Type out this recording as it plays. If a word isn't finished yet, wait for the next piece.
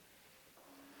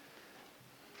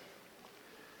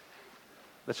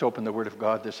Let's open the Word of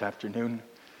God this afternoon.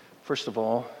 First of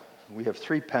all, we have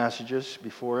three passages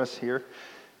before us here.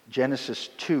 Genesis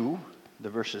 2, the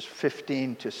verses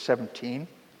 15 to 17.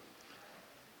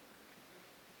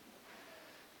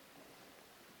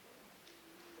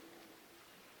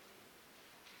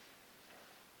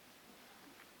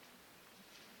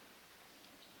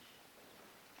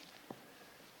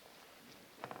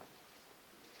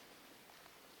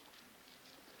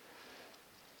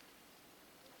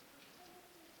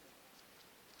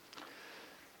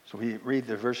 So we read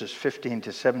the verses 15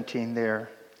 to 17 there.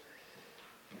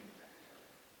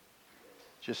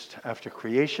 Just after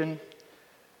creation,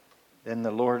 then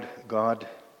the Lord God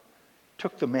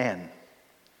took the man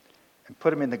and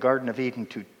put him in the Garden of Eden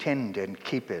to tend and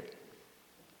keep it.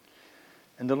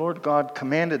 And the Lord God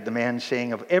commanded the man,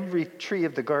 saying, "Of every tree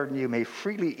of the garden you may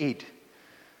freely eat,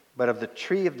 but of the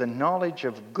tree of the knowledge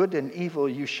of good and evil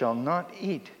you shall not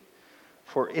eat,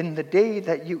 for in the day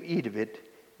that you eat of it,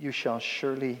 you shall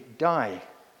surely die."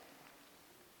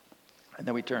 And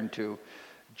then we turn to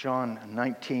John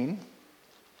 19.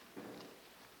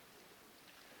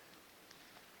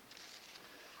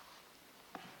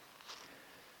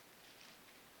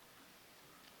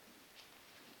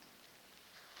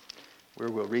 Where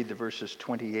we'll read the verses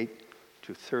 28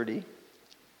 to 30.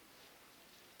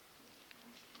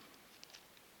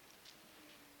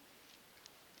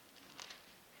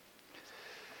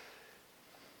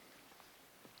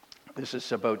 This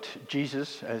is about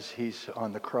Jesus as he's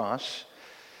on the cross.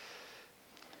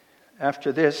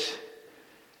 After this,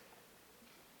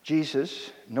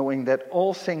 Jesus, knowing that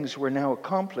all things were now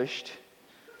accomplished,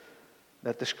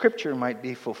 that the scripture might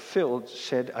be fulfilled,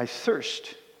 said, "I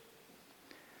thirst."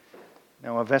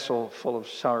 Now a vessel full of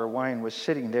sour wine was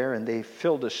sitting there, and they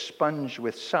filled a sponge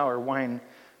with sour wine,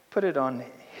 put it on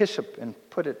hyssop, and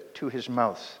put it to his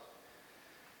mouth.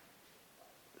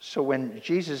 So when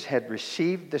Jesus had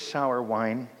received the sour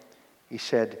wine, he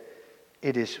said,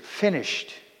 "It is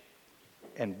finished."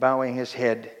 And bowing his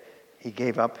head, he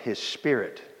gave up his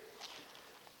spirit.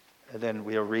 And then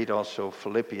we'll read also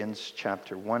Philippians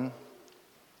chapter 1.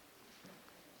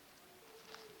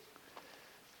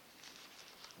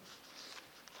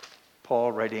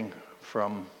 Paul writing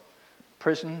from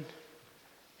prison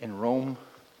in Rome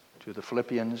to the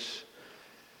Philippians,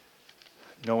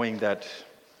 knowing that,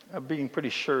 being pretty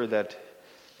sure that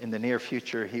in the near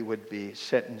future he would be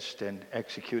sentenced and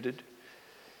executed.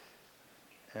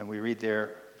 And we read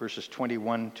there verses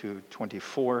 21 to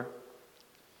 24,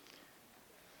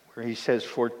 where he says,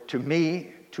 "For to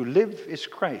me to live is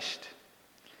Christ,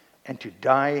 and to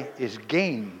die is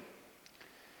gain.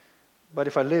 But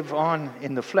if I live on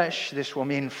in the flesh, this will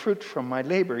mean fruit from my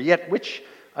labor. Yet which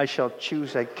I shall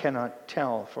choose I cannot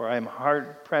tell, for I am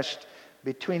hard pressed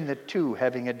between the two,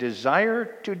 having a desire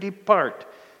to depart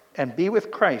and be with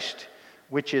Christ,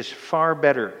 which is far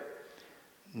better.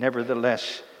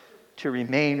 Nevertheless, to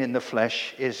remain in the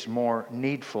flesh is more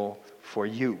needful for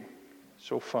you."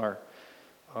 So far,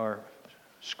 our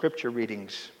scripture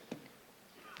readings.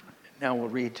 Now we'll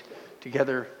read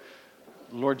together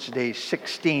Lord's Day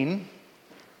 16.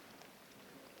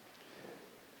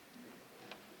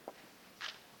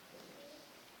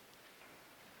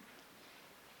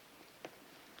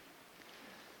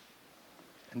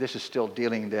 And this is still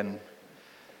dealing then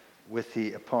with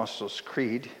the Apostles'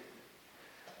 Creed.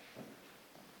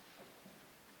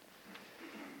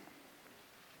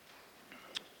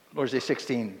 Lord's Day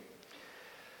 16.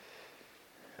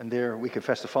 And there we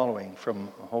confess the following from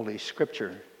Holy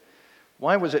Scripture.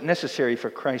 "Why was it necessary for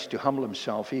Christ to humble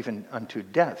himself even unto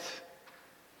death?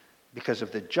 Because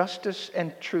of the justice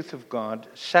and truth of God,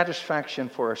 satisfaction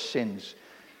for our sins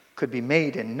could be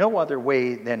made in no other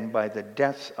way than by the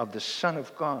death of the Son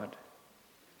of God.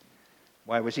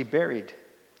 Why was he buried?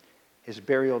 His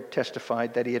burial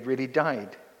testified that he had really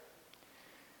died.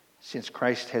 Since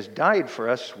Christ has died for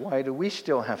us, why do we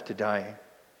still have to die?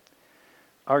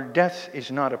 Our death is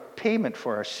not a payment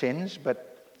for our sins,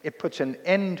 but it puts an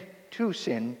end to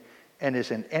sin and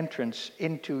is an entrance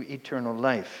into eternal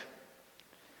life.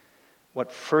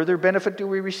 What further benefit do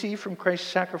we receive from Christ's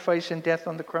sacrifice and death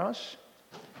on the cross?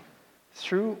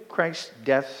 Through Christ's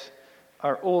death,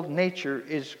 our old nature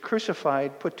is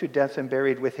crucified, put to death, and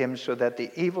buried with him, so that the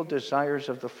evil desires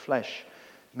of the flesh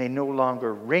may no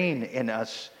longer reign in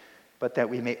us, but that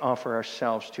we may offer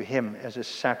ourselves to him as a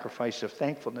sacrifice of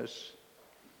thankfulness.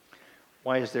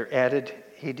 Why is there added,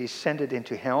 he descended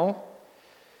into hell?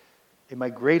 In my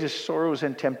greatest sorrows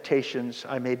and temptations,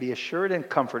 I may be assured and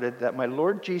comforted that my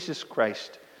Lord Jesus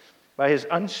Christ, by his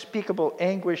unspeakable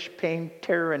anguish, pain,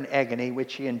 terror, and agony,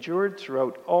 which he endured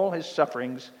throughout all his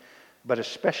sufferings, but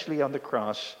especially on the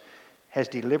cross, has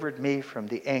delivered me from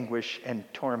the anguish and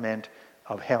torment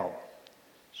of hell.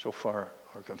 So far,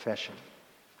 our confession.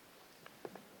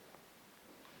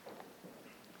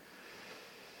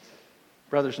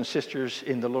 Brothers and sisters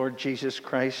in the Lord Jesus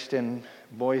Christ, and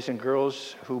boys and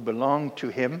girls who belong to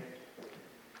Him,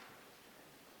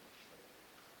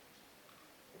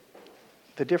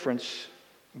 the difference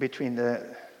between the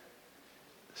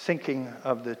thinking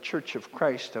of the Church of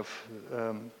Christ, of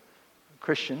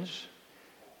Christians,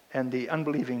 and the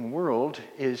unbelieving world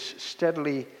is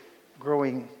steadily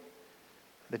growing.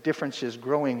 The difference is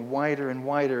growing wider and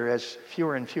wider as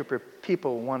fewer and fewer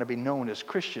people want to be known as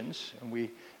Christians, and we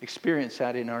experience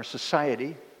that in our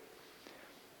society.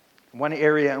 One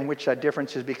area in which that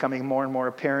difference is becoming more and more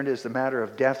apparent is the matter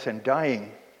of death and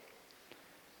dying.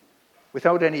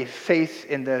 Without any faith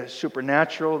in the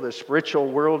supernatural, the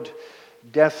spiritual world,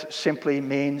 death simply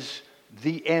means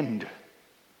the end.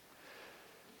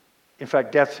 In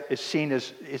fact, death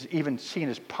is even seen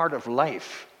as part of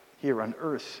life here on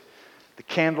earth. The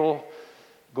candle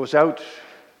goes out,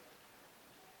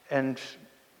 and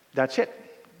that's it.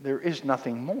 There is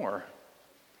nothing more.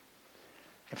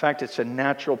 In fact, it's a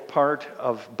natural part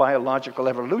of biological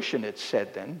evolution, it's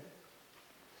said then.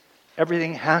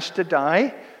 Everything has to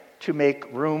die to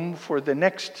make room for the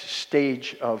next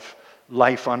stage of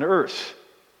life on earth.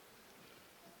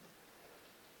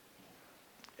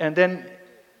 And then,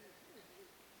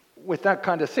 with that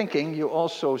kind of thinking, you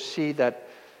also see that,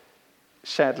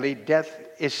 sadly, death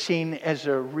is seen as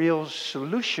a real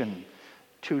solution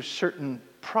to certain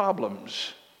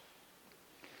problems,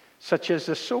 such as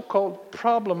the so-called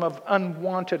problem of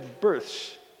unwanted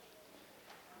births.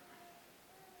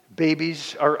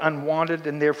 Babies are unwanted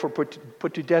and therefore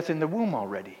put to death in the womb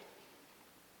already.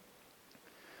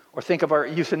 Or think of our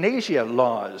euthanasia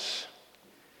laws.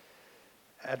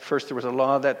 At first there was a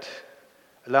law that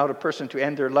allowed a person to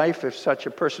end their life if such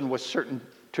a person was certain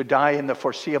to die in the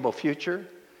foreseeable future.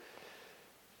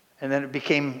 And then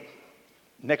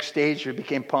next stage, it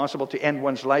became possible to end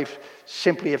one's life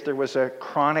simply if there was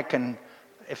chronic and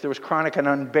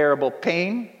unbearable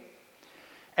pain.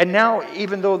 And now,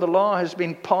 even though the law has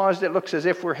been paused, it looks as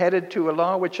if we're headed to a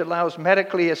law which allows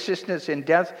medically assistance in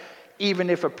death, even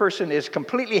if a person is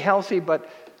completely healthy but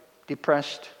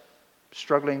depressed,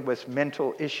 struggling with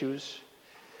mental issues.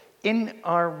 In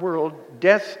our world,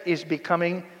 death is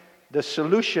becoming the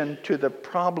solution to the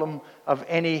problem of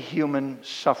any human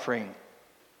suffering.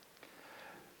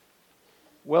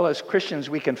 Well, as Christians,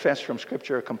 we confess from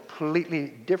Scripture a completely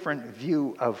different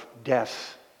view of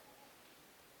death.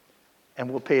 And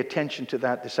we'll pay attention to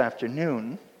that this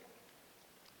afternoon.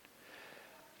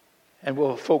 And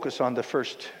we'll focus on the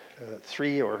first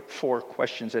 3 or 4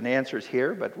 questions and answers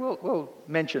here, but we'll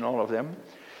mention all of them.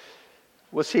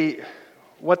 We'll see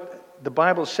what the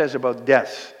Bible says about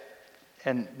death.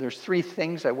 And there's 3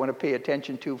 things I want to pay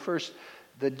attention to. First,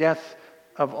 the death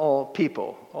of all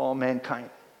people, all mankind.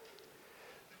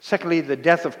 Secondly, the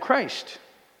death of Christ.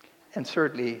 And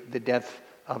thirdly, the death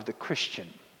of the Christian.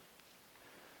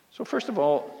 So first of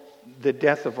all, the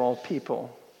death of all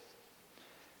people.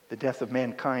 The death of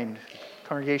mankind.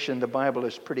 Congregation, the Bible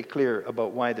is pretty clear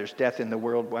about why there's death in the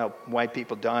world, why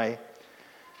people die.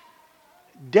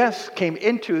 Death came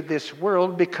into this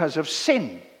world because of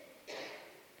sin.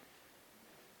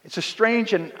 It's a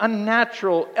strange and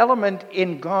unnatural element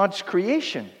in God's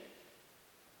creation.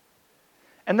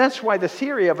 And that's why the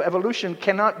theory of evolution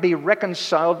cannot be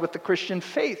reconciled with the Christian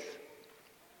faith.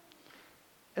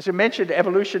 As I mentioned,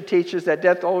 evolution teaches that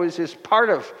death always is part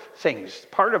of things,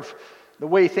 part of the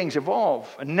way things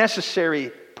evolve, a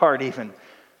necessary part even.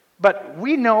 But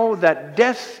we know that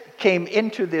death came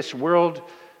into this world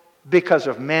because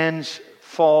of man's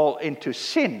fall into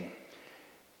sin.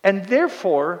 And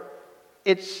therefore,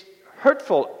 it's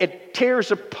hurtful. It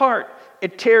tears apart.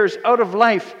 It tears out of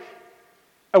life,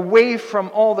 away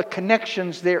from all the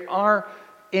connections there are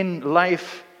in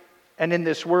life and in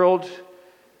this world.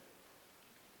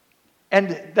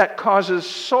 And that causes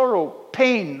sorrow,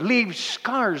 pain, leaves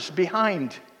scars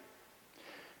behind.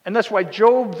 And that's why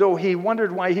Job, though he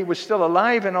wondered why he was still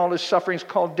alive in all his sufferings,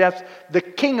 called death the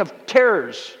king of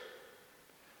terrors.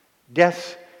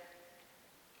 Death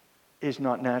is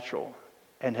not natural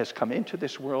and has come into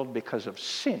this world because of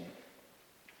sin.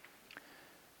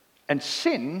 And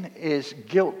sin is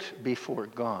guilt before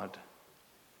God.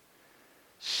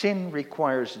 Sin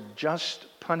requires just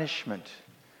punishment.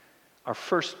 Our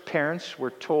first parents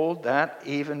were told that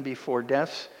even before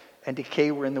death and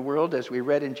decay were in the world, as we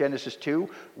read in Genesis 2,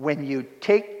 when you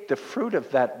take the fruit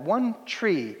of that one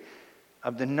tree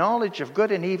of the knowledge of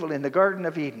good and evil in the Garden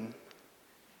of Eden,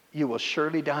 you will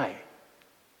surely die.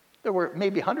 There were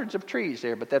maybe hundreds of trees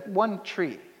there, but that one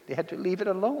tree, they had to leave it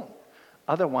alone.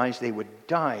 Otherwise, they would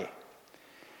die.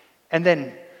 And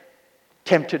then,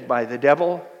 tempted by the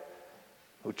devil,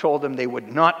 who told them they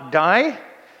would not die,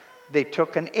 they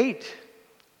took and ate.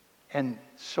 And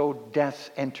so death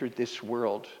entered this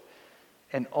world.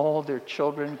 And all their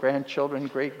children, grandchildren,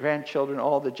 great-grandchildren,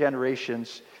 all the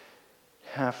generations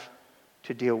have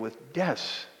to deal with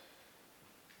death.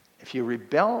 If you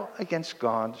rebel against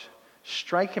God,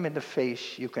 strike him in the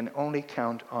face, you can only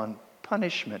count on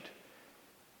punishment.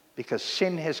 Because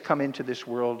sin has come into this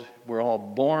world. We're all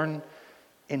born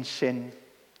in sin,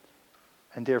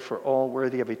 and therefore all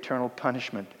worthy of eternal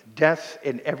punishment. Death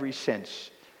in every sense.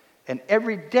 And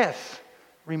every death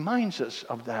reminds us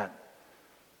of that.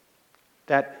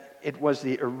 That it was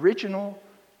the original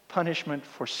punishment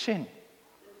for sin.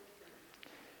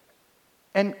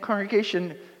 And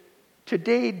congregation,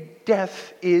 today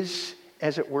death is,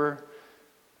 as it were,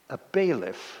 a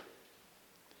bailiff.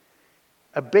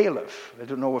 A bailiff, I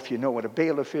don't know if you know what a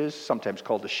bailiff is, sometimes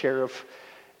called the sheriff,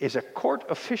 is a court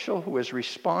official who is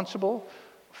responsible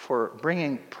for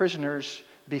bringing prisoners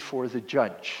before the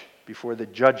judge, before the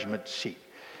judgment seat.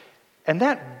 And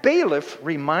that bailiff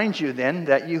reminds you then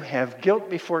that you have guilt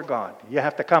before God. You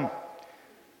have to come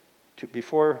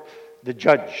before the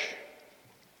judge,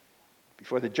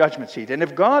 before the judgment seat. And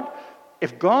if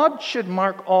God should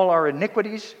mark all our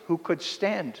iniquities, who could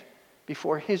stand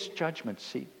before his judgment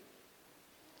seat?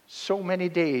 So many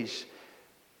days,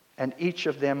 and each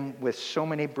of them with so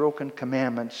many broken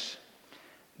commandments.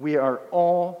 We are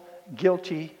all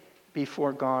guilty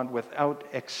before God without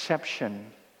exception,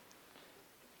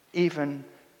 even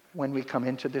when we come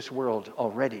into this world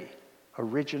already.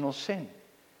 Original sin.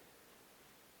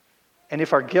 And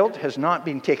if our guilt has not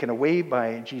been taken away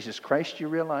by Jesus Christ, you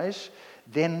realize,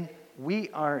 then we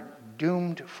are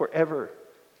doomed forever,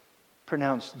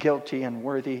 pronounced guilty and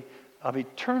worthy of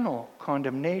eternal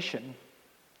condemnation.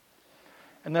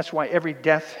 And that's why every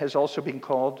death has also been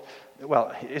called,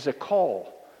 is a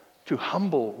call to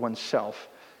humble oneself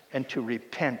and to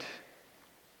repent.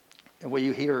 And when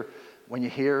you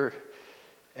hear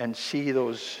and see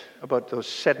about those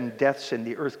sudden deaths in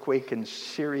the earthquake in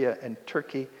Syria and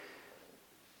Turkey,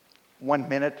 1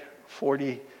 minute,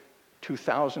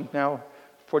 42,000 now,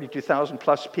 42,000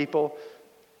 plus people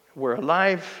were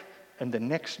alive, and the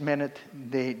next minute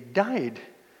they died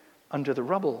under the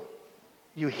rubble.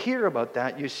 You hear about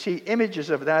that, you see images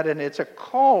of that, and it's a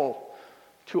call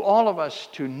to all of us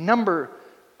to number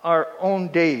our own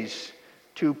days,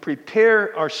 to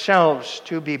prepare ourselves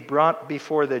to be brought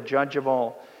before the judge of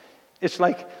all. It's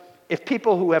like if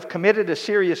people who have committed a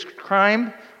serious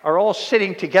crime are all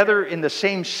sitting together in the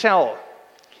same cell,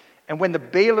 and when the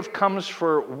bailiff comes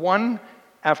for one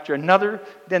after another,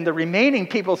 then the remaining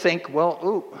people think,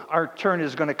 our turn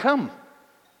is going to come.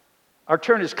 Our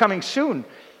turn is coming soon.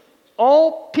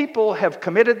 All people have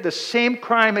committed the same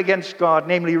crime against God,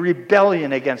 namely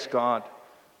rebellion against God.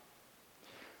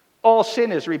 All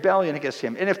sin is rebellion against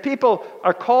him. And if people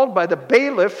are called by the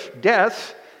bailiff,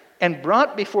 death, and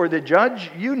brought before the judge,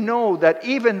 you know that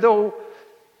even though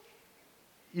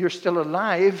you're still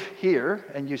alive here,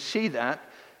 and you see that,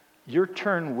 your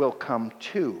turn will come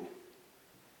too.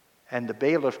 And the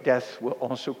bailiff death will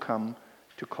also come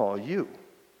to call you.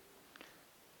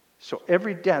 So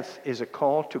every death is a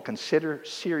call to consider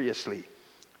seriously,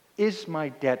 is my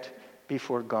debt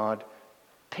before God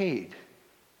paid?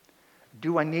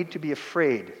 Do I need to be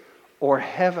afraid? Or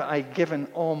have I given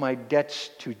all my debts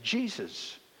to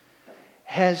Jesus?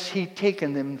 Has he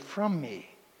taken them from me?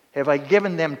 Have I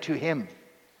given them to him?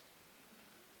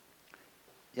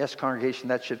 Yes, congregation,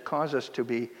 that should cause us to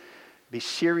be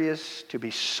serious, to be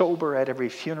sober at every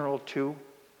funeral too.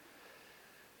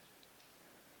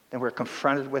 Then we're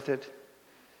confronted with it,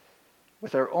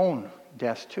 with our own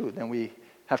death too. Then we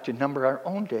have to number our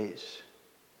own days.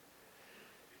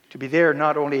 To be there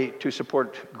not only to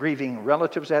support grieving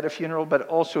relatives at a funeral, but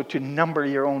also to number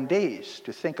your own days,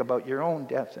 to think about your own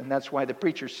death. And that's why the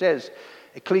preacher says,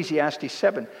 Ecclesiastes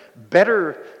 7,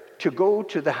 better to go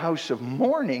to the house of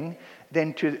mourning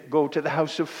than to go to the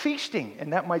house of feasting.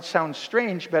 And that might sound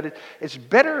strange, but it's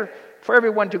better for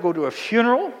everyone to go to a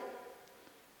funeral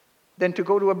than to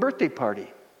go to a birthday party.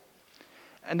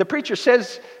 And the preacher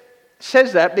says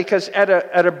that because at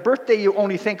a birthday you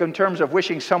only think in terms of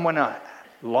wishing someone a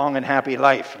long and happy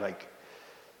life.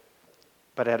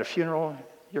 But at a funeral,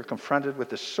 you're confronted with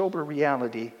the sober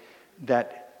reality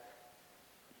that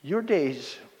your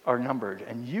days are numbered,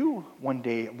 and you one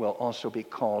day will also be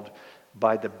called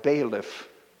by the bailiff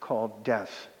called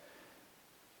death.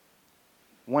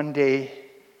 One day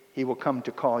he will come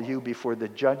to call you before the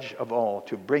judge of all,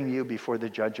 to bring you before the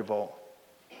judge of all.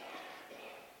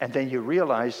 And then you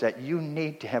realize that you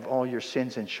need to have all your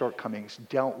sins and shortcomings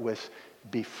dealt with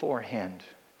beforehand.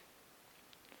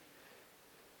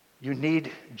 You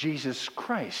need Jesus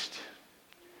Christ,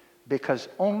 because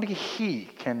only he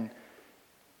can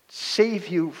save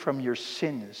you from your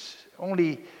sins.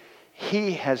 Only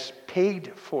he has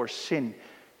paid for sin.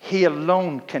 He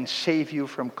alone can save you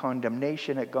from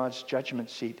condemnation at God's judgment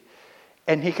seat.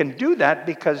 And he can do that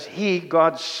because he,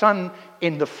 God's Son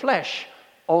in the flesh,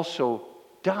 also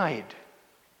died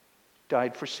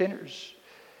for sinners.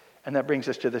 And that brings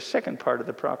us to the second part of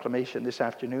the proclamation this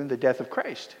afternoon, the death of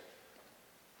Christ.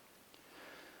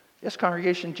 Yes,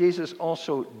 congregation, Jesus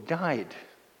also died,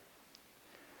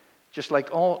 just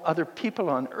like all other people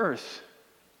on earth.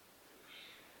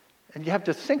 And you have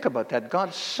to think about that.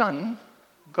 God's Son,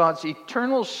 God's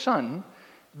eternal Son,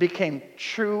 became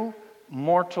true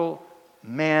mortal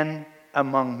man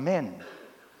among men.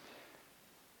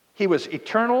 He was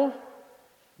eternal.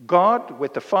 God,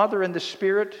 with the Father and the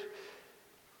Spirit,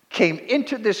 came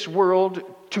into this world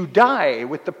to die,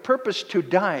 with the purpose to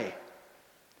die.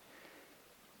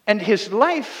 And his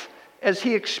life, as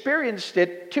he experienced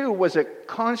it too, was a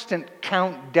constant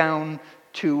countdown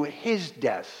to his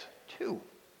death too.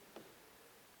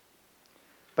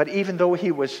 But even though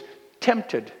he was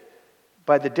tempted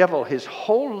by the devil his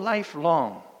whole life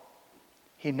long,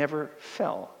 he never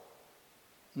fell.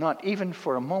 Not even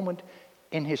for a moment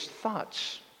in his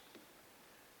thoughts.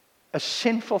 A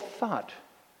sinful thought,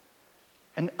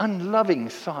 an unloving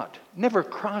thought, never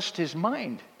crossed his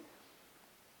mind.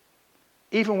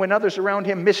 Even when others around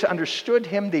him misunderstood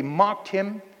him, they mocked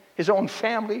him, his own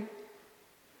family,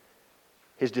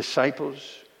 his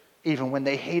disciples, even when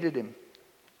they hated him.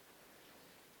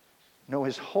 No,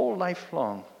 his whole life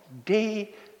long,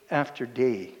 day after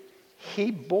day,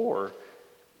 he bore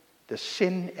the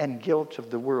sin and guilt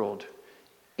of the world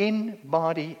in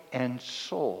body and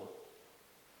soul.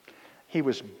 He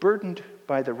was burdened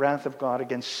by the wrath of God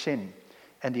against sin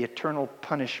and the eternal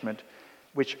punishment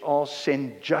which all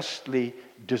sin justly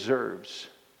deserves.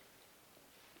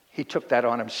 He took that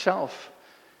on himself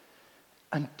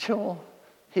until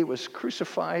he was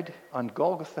crucified on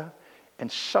Golgotha and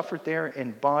suffered there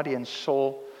in body and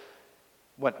soul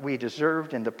what we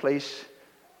deserved in the place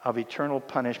of eternal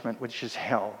punishment, which is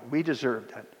hell. We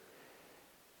deserved that.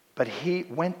 But he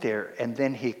went there and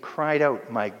then he cried out,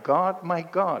 my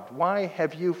God, why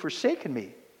have you forsaken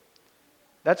me?"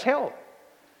 That's hell.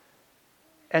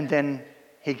 And then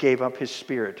he gave up his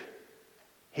spirit.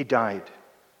 He died.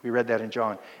 We read that in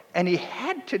John. And he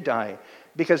had to die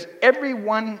because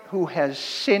everyone who has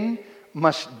sin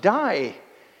must die.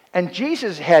 And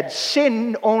Jesus had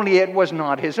sin, only it was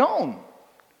not his own.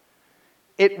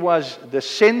 It was the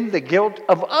sin, the guilt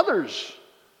of others.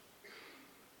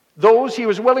 Those he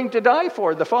was willing to die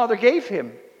for, the Father gave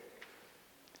him.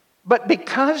 But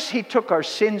because he took our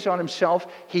sins on himself,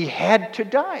 he had to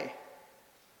die.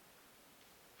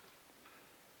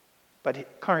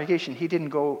 But congregation, he didn't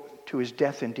go to his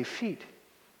death in defeat.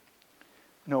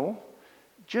 No,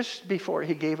 just before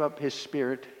he gave up his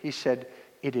spirit, he said,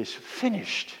 "It is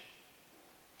finished."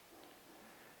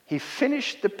 He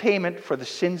finished the payment for the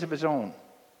sins of his own.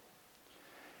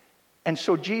 And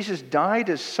so Jesus died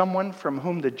as someone from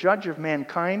whom the judge of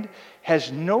mankind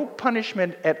has no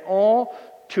punishment at all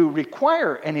to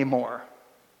require anymore.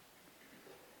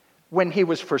 When he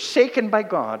was forsaken by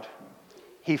God,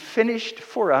 he finished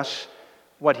for us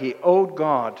what he owed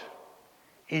God.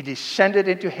 He descended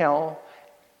into hell,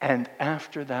 and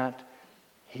after that,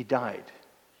 he died.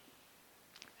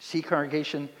 See,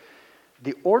 congregation,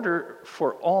 the order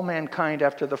for all mankind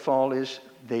after the fall is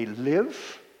they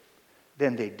live,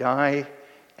 then they die,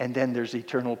 and then there's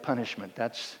eternal punishment.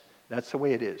 That's the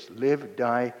way it is. Live,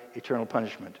 die, eternal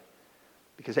punishment.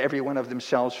 Because every one of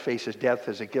themselves faces death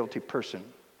as a guilty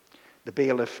person. The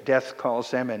bailiff, death, calls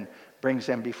them and brings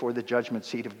them before the judgment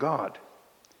seat of God.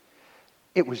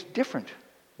 It was different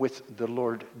with the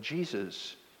Lord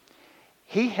Jesus.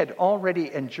 He had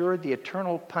already endured the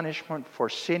eternal punishment for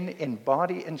sin in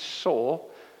body and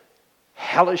soul,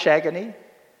 hellish agony,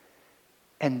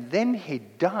 and then he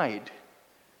died.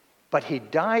 But he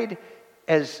died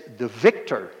as the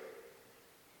victor.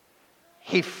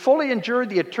 He fully endured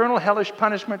the eternal hellish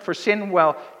punishment for sin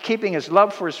while keeping his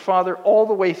love for his Father all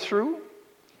the way through.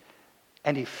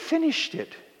 And he finished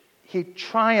it. He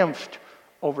triumphed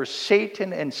over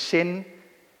Satan and sin,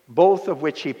 both of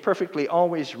which he perfectly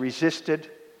always resisted.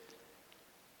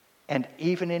 And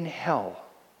even in hell,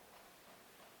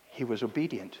 he was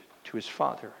obedient to his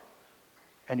Father.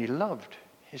 And he loved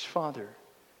his Father.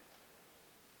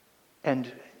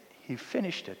 And He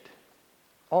finished it.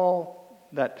 All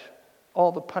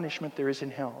the punishment there is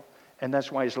in hell. And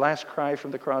that's why his last cry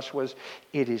from the cross was,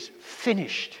 "It is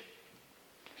finished."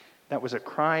 That was a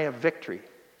cry of victory.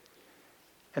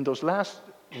 And those last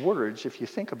words, if you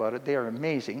think about it, they are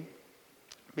amazing.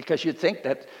 Because you'd think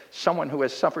that someone who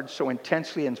has suffered so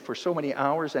intensely and for so many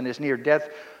hours and is near death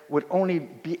would only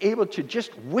be able to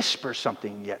just whisper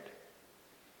something yet.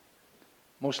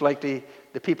 Most likely,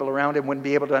 the people around him wouldn't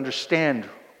be able to understand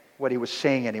what he was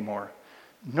saying anymore.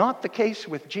 Not the case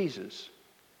with Jesus.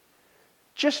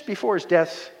 Just before his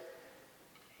death,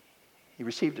 he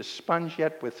received a sponge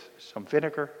yet with some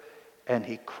vinegar, and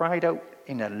he cried out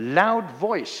in a loud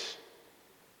voice,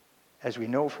 as we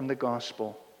know from the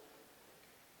gospel.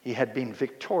 He had been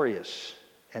victorious,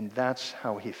 and that's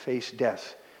how he faced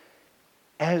death.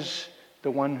 As the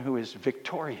one who is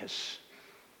victorious,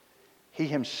 he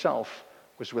himself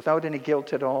was without any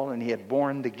guilt at all, and he had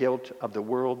borne the guilt of the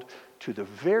world to the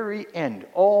very end.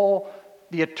 All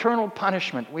the eternal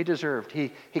punishment we deserved.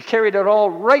 He carried it all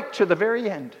right to the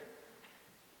very end.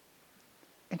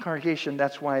 In congregation,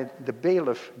 that's why the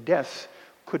bailiff, death,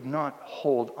 could not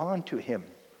hold on to him.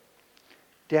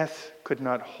 Death could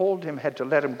not hold him, had to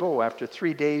let him go. After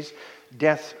 3 days,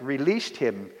 death released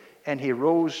him, and he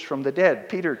rose from the dead.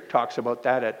 Peter talks about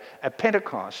that at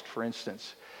Pentecost, for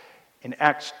instance. In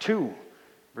Acts 2,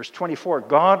 verse 24,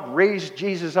 God raised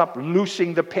Jesus up,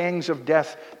 loosing the pangs of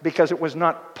death, because it was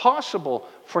not possible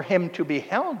for him to be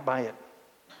held by it.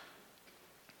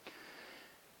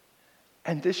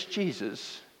 And this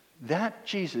Jesus, that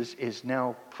Jesus is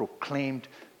now proclaimed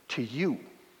to you.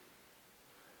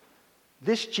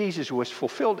 This Jesus who has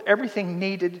fulfilled everything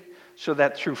needed so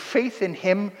that through faith in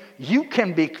him, you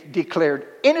can be declared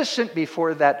innocent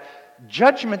before that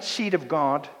judgment seat of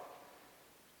God.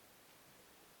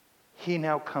 He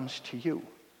now comes to you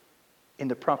in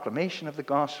the proclamation of the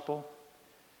gospel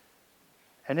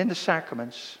and in the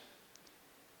sacraments,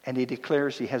 and he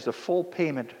declares he has the full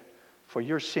payment for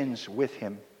your sins with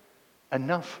him,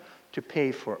 enough to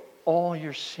pay for all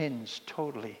your sins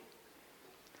totally,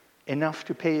 enough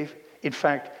to pay. In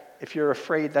fact, if you're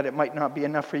afraid that it might not be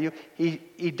enough for you,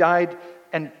 he died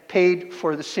and paid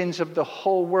for the sins of the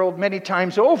whole world many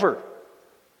times over,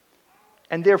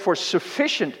 and therefore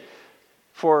sufficient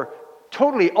for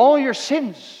totally all your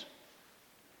sins,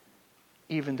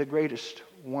 even the greatest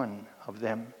one of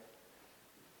them.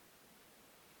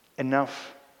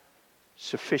 Enough,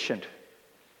 sufficient.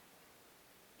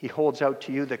 He holds out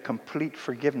to you the complete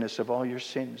forgiveness of all your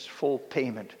sins, full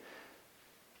payment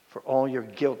for all your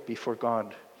guilt before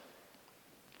God.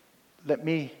 Let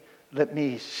me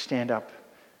stand up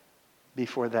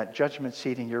before that judgment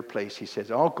seat in your place. He says,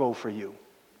 I'll go for you.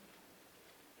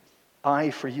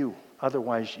 I for you.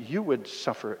 Otherwise, you would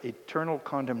suffer eternal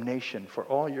condemnation for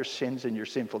all your sins and your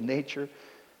sinful nature.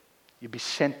 You'd be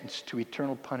sentenced to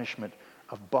eternal punishment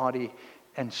of body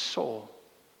and soul.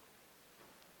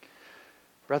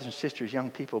 Brothers and sisters,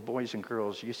 young people, boys and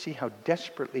girls, you see how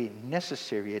desperately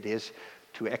necessary it is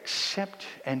to accept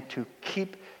and to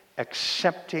keep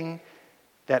accepting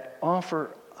that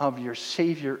offer of your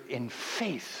Savior in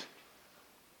faith.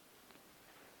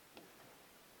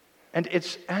 And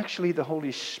it's actually the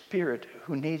Holy Spirit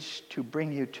who needs to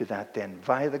bring you to that then,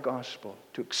 via the gospel,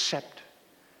 to accept.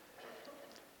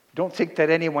 Don't think that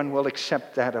anyone will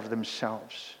accept that of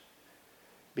themselves,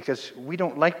 because we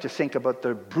don't like to think about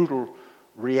the brutal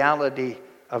reality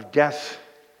of death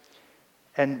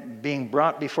and being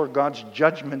brought before God's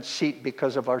judgment seat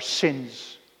because of our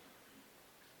sins.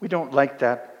 We don't like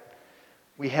that.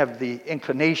 We have the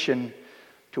inclination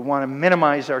to want to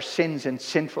minimize our sins and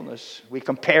sinfulness. We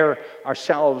compare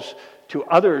ourselves to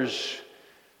others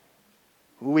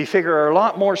who we figure are a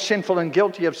lot more sinful and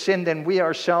guilty of sin than we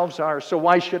ourselves are, so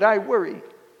why should I worry?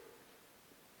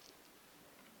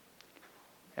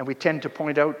 And we tend to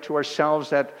point out to ourselves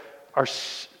that our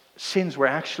sins were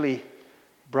actually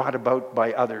brought about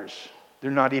by others.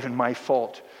 They're not even my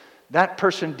fault. That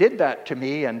person did that to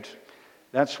me, and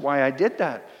that's why I did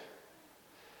that.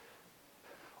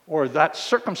 Or that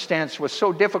circumstance was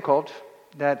so difficult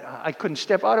that I couldn't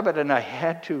step out of it and I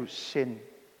had to sin.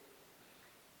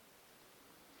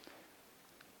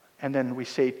 And then we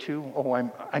say too,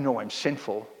 I know I'm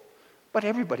sinful, but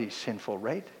everybody's sinful,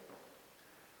 right?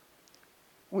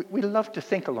 We love to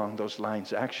think along those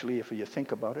lines, actually, if you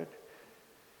think about it.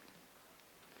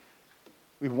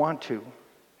 We want to,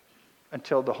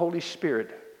 until the Holy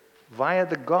Spirit, via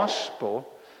the gospel,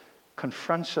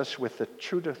 confronts us with the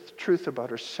truth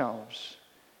about ourselves,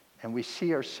 and we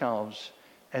see ourselves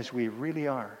as we really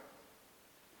are.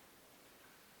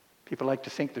 People like to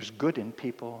think there's good in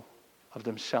people of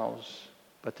themselves.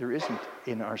 but there isn't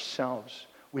in ourselves.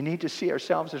 We need to see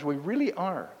ourselves as we really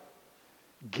are,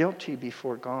 guilty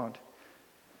before God.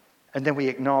 And then we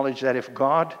acknowledge that if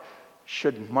God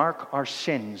should mark our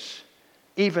sins,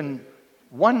 even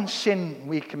one sin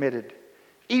we committed,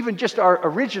 even just our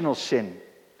original sin,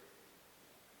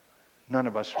 none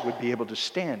of us would be able to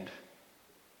stand.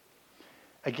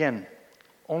 Again,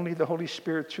 only the Holy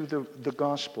Spirit through the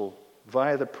gospel,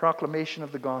 via the proclamation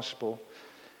of the gospel,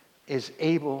 is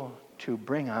able to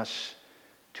bring us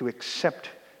to accept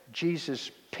Jesus'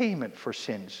 payment for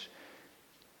sins.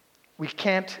 We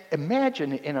can't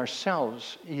imagine in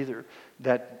ourselves either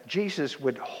that Jesus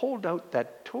would hold out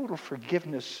that total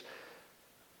forgiveness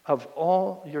of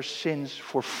all your sins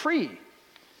for free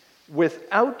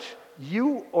without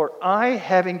you or I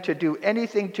having to do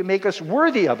anything to make us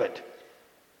worthy of it.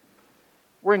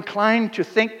 We're inclined to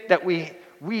think that we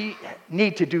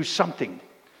need to do something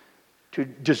to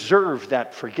deserve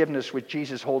that forgiveness which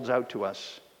Jesus holds out to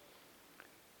us.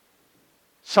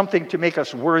 Something to make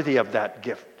us worthy of that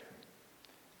gift.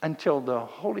 Until the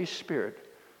Holy Spirit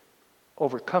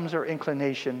overcomes our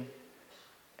inclination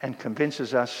and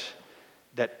convinces us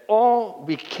that all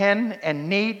we can and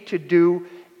need to do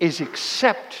is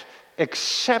accept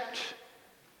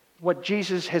what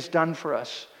Jesus has done for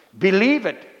us. Believe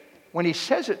it when he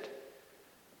says it.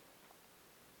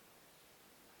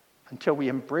 Until we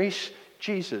embrace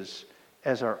Jesus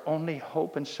as our only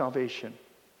hope and salvation.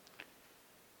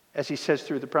 As he says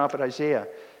through the prophet Isaiah,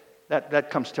 that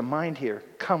comes to mind here.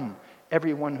 Come,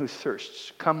 everyone who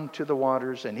thirsts, come to the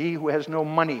waters, and he who has no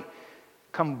money,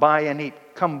 come buy and eat.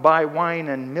 Come buy wine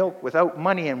and milk without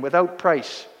money and without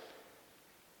price.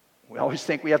 We always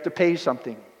think we have to pay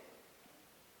something.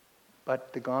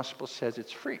 But the gospel says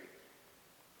it's free.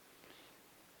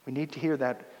 We need to hear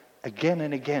that again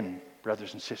and again,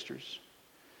 brothers and sisters.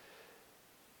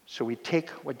 So we take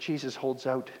what Jesus holds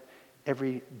out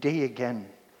every day again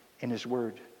in his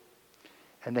word.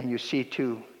 And then you see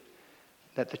too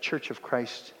that the Church of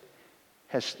Christ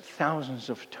has thousands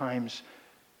of times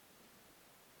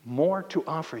more to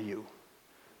offer you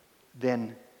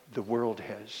than the world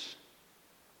has.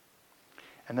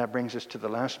 And that brings us to the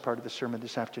last part of the sermon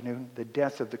this afternoon, the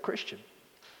death of the Christian.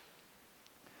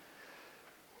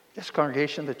 This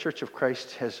congregation, the Church of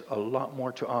Christ, has a lot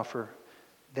more to offer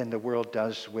than the world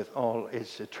does with all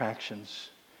its attractions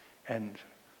and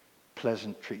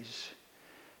pleasantries.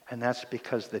 And that's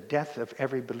because the death of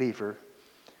every believer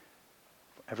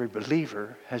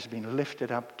has been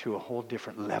lifted up to a whole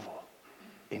different level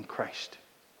in Christ.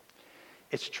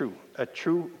 It's true. A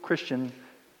true Christian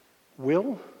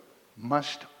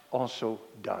must also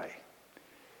die.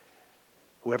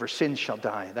 Whoever sins shall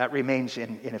die. That remains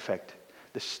in effect.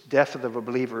 The death of the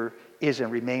believer is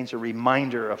and remains a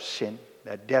reminder of sin.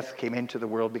 That death came into the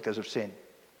world because of sin.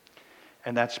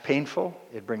 And that's painful.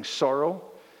 It brings sorrow.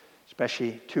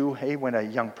 Especially too, when a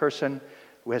young person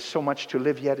who has so much to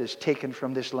live yet is taken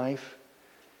from this life.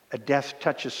 A death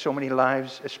touches so many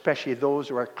lives, especially those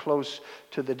who are close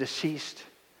to the deceased.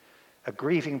 A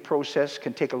grieving process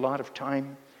can take a lot of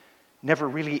time. Never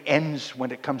really ends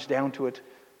when it comes down to it.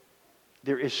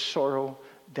 There is sorrow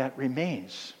that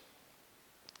remains.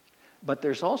 But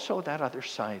there's also that other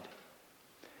side.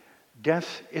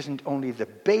 Death isn't only the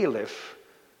bailiff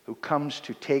who comes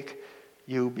to take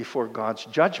you before God's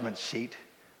judgment seat,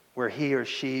 where he or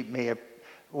she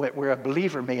where a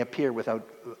believer may appear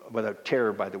without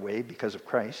terror, by the way, because of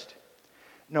Christ.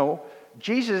 No,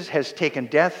 Jesus has taken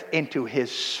death into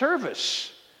his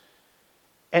service,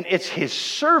 and it's his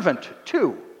servant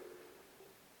too.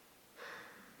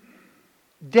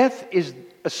 Death is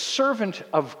a servant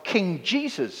of King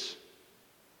Jesus.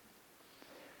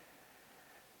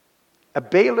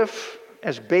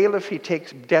 As bailiff,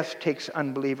 death takes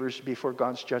unbelievers before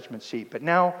God's judgment seat. But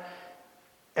now,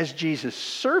 as Jesus'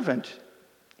 servant,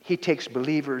 he takes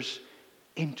believers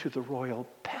into the royal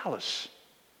palace,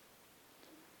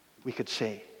 we could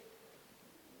say.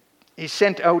 He's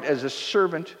sent out as a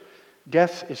servant.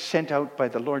 Death is sent out by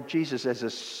the Lord Jesus as a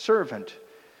servant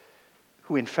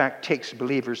who in fact takes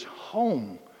believers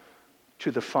home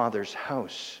to the Father's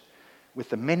house with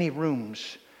the many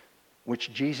rooms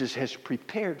which Jesus has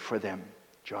prepared for them,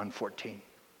 John 14.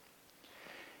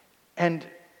 And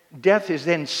death is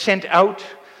then sent out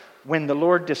when the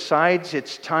Lord decides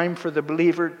it's time for the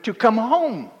believer to come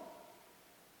home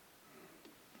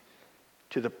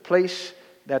to the place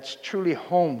that's truly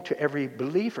home to every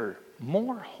believer,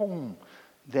 more home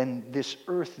than this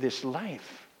earth, this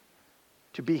life,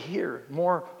 to be here,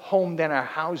 more home than our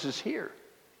houses here,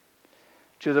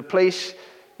 to the place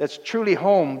that's truly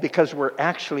home because we're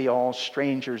actually all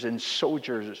strangers and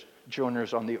sojourners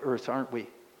on the earth, aren't we?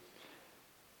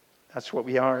 That's what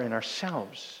we are in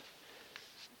ourselves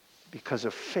because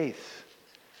of faith,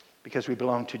 because we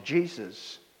belong to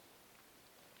Jesus.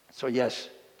 So yes,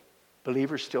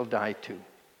 believers still die too.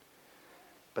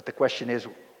 But the question is,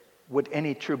 would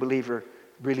any true believer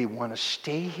really want to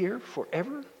stay here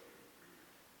forever?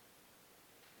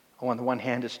 On the one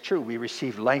hand, it's true. We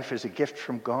receive life as a gift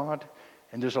from God,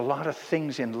 and there's a lot of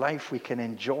things in life we can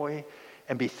enjoy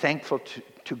and be thankful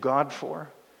to God for.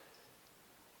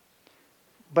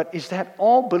 But is that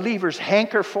all believers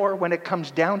hanker for when it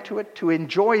comes down to it? To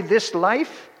enjoy this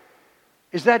life?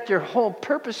 Is that your whole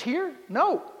purpose here?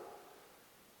 No.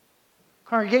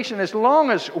 Congregation, as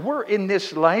long as we're in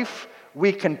this life,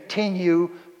 we continue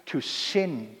to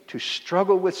sin, to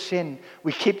struggle with sin.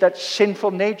 We keep that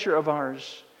sinful nature of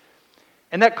ours.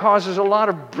 And that causes a lot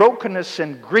of brokenness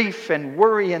and grief and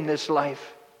worry in this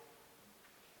life.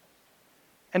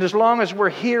 And as long as we're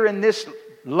here in this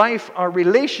life, our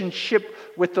relationship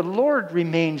with the Lord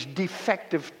remains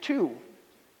defective too,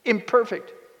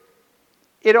 imperfect.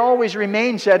 It always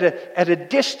remains at a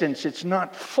distance. It's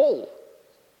not full.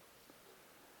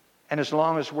 And as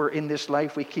long as we're in this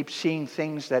life, we keep seeing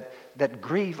things that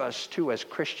grieve us too as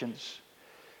Christians.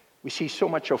 We see so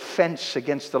much offense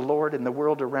against the Lord in the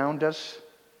world around us.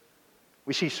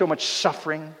 We see so much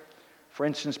suffering, for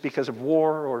instance, because of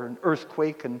war or an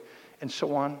earthquake and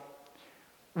so on.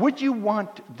 Would you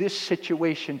want this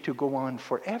situation to go on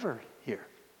forever here?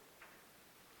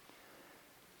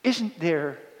 Isn't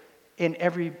there in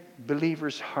every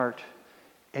believer's heart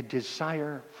a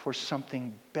desire for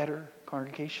something better,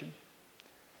 congregation?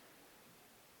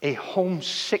 A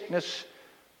homesickness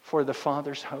for the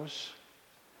Father's house?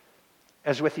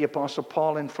 As with the Apostle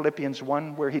Paul in Philippians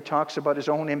 1, where he talks about his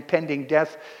own impending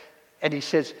death, and he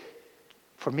says,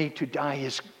 "For me to die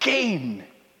is gain."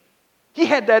 He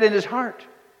had that in his heart.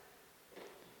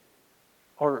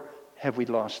 Or have we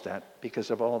lost that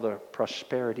because of all the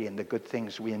prosperity and the good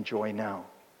things we enjoy now?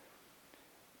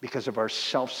 Because of our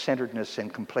self-centeredness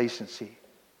and complacency?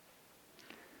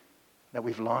 That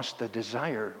we've lost the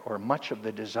desire, or much of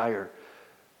the desire,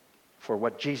 for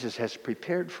what Jesus has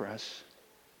prepared for us.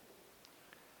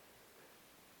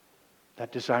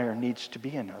 That desire needs to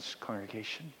be in us,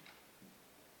 congregation.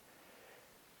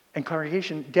 And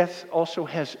congregation, death also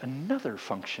has another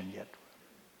function yet.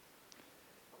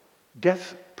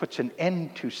 Death puts an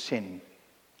end to sin,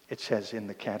 it says in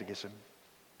the Catechism.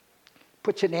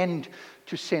 Puts an end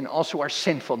to sin, also our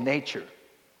sinful nature.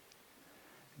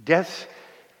 Death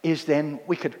is then,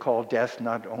 we could call death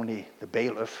not only the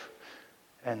bailiff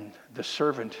and the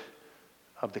servant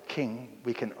of the king,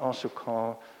 we can also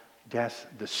call death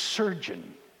the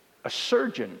surgeon, a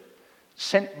surgeon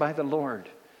sent by the Lord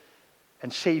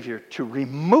and Savior to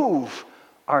remove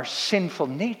our sinful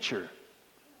nature.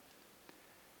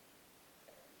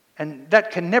 And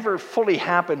that can never fully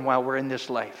happen while we're in this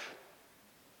life.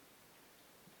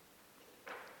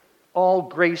 All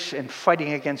grace and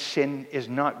fighting against sin is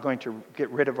not going to get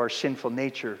rid of our sinful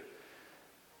nature.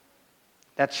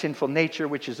 That sinful nature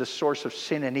which is the source of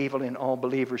sin and evil in all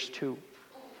believers too.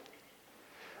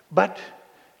 But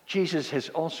Jesus has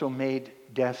also made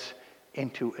death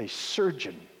into a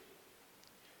surgeon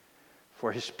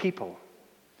for his people.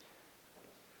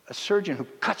 A surgeon who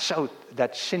cuts out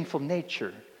that sinful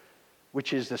nature,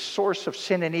 which is the source of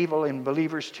sin and evil in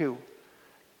believers too,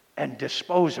 and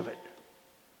dispose of it.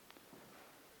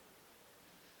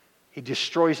 He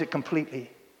destroys it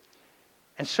completely.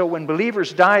 And so when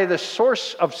believers die, the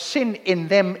source of sin in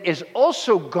them is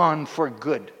also gone for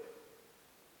good.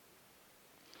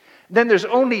 Then there's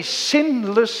only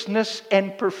sinlessness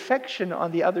and perfection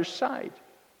on the other side.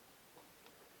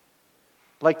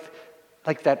 Like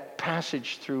that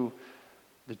passage through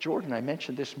the Jordan I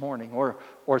mentioned this morning,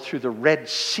 or through the Red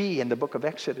Sea in the book of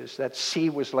Exodus. That sea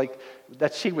was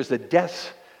the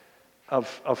death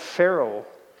of Pharaoh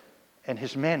and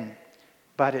his men,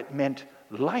 but it meant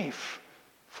life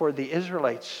for the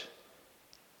Israelites.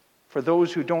 For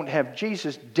those who don't have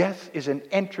Jesus, death is an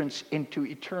entrance into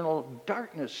eternal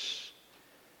darkness.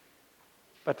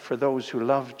 But for those who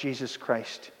love Jesus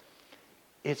Christ,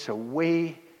 it's a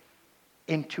way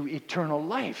into eternal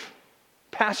life,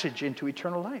 passage into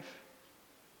eternal life.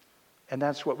 And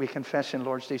that's what we confess in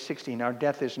Lord's Day 16. Our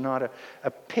death is not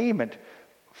a payment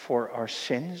for our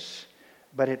sins,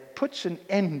 but it puts an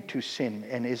end to sin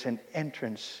and is an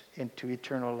entrance into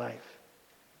eternal life.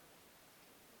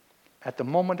 At the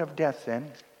moment of death,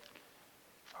 then,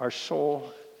 our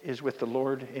soul is with the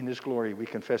Lord in His glory. We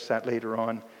confess that later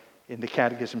on in the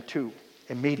Catechism too,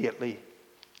 immediately.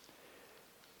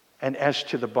 And as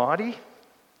to the body,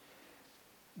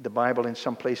 the Bible in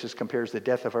some places compares the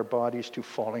death of our bodies to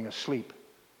falling asleep.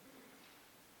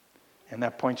 And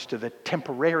that points to the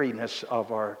temporariness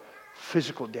of our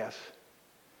physical death.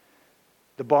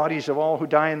 The bodies of all who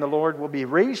die in the Lord will be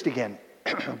raised again,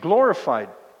 glorified,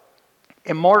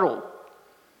 immortal.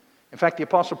 In fact, the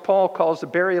Apostle Paul calls the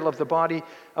burial of the body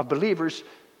of believers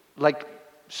like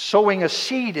sowing a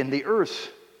seed in the earth,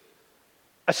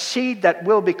 a seed that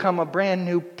will become a brand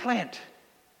new plant.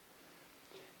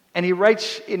 And he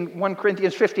writes in 1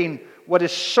 Corinthians 15, what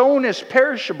is sown is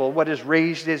perishable, what is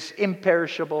raised is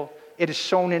imperishable. It is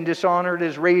sown in dishonor, it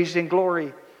is raised in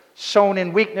glory. Sown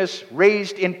in weakness,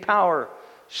 raised in power.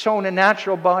 Sown a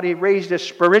natural body, raised a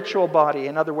spiritual body.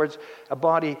 In other words, a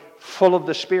body full of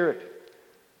the Spirit.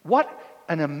 What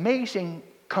an amazing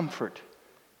comfort,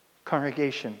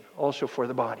 congregation, also for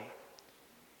the body.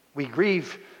 We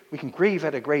can grieve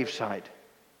at a graveside,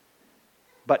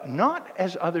 but not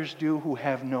as others do who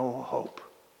have no hope.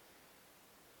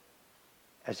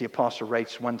 As the apostle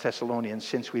writes, 1 Thessalonians,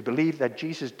 since we believe that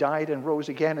Jesus died and rose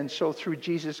again, and so through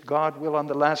Jesus, God will on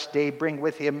the last day bring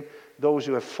with him those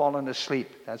who have fallen asleep.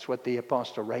 That's what the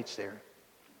apostle writes there.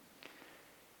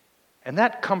 And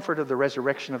that comfort of the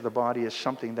resurrection of the body is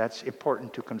something that's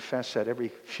important to confess at every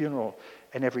funeral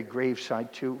and every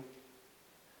graveside too.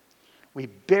 We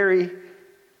bury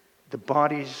the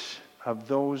bodies of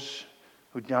those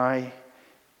who die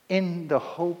in the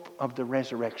hope of the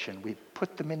resurrection. We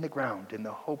put them in the ground in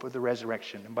the hope of the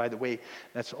resurrection. And by the way,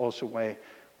 that's also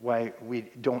why we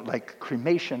don't like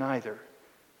cremation either.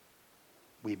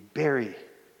 We bury.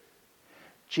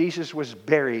 Jesus was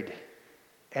buried,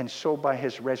 and so by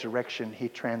his resurrection, he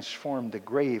transformed the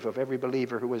grave of every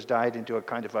believer who has died into a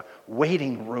kind of a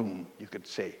waiting room, you could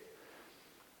say.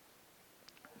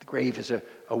 The grave is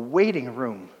a waiting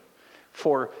room.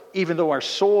 For even though our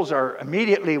souls are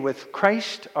immediately with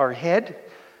Christ, our head,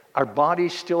 our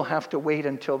bodies still have to wait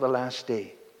until the last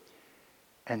day.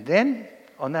 And then,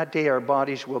 on that day, our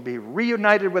bodies will be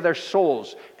reunited with our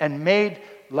souls and made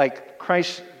like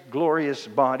Christ's glorious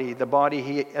body, the body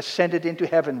he ascended into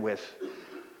heaven with,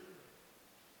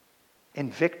 in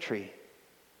victory.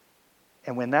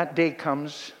 And when that day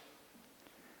comes,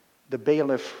 the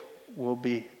bailiff will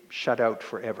be shut out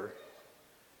forever.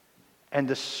 And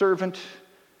the servant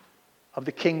of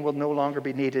the king will no longer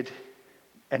be needed,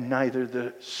 and neither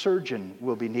the surgeon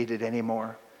will be needed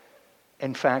anymore.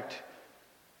 In fact,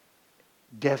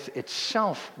 death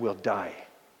itself will die,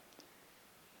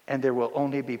 and there will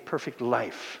only be perfect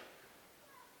life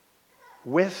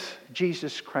with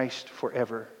Jesus Christ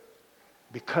forever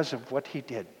because of what he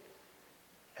did.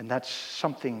 And that's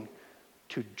something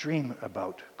to dream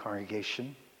about,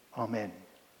 congregation. Amen.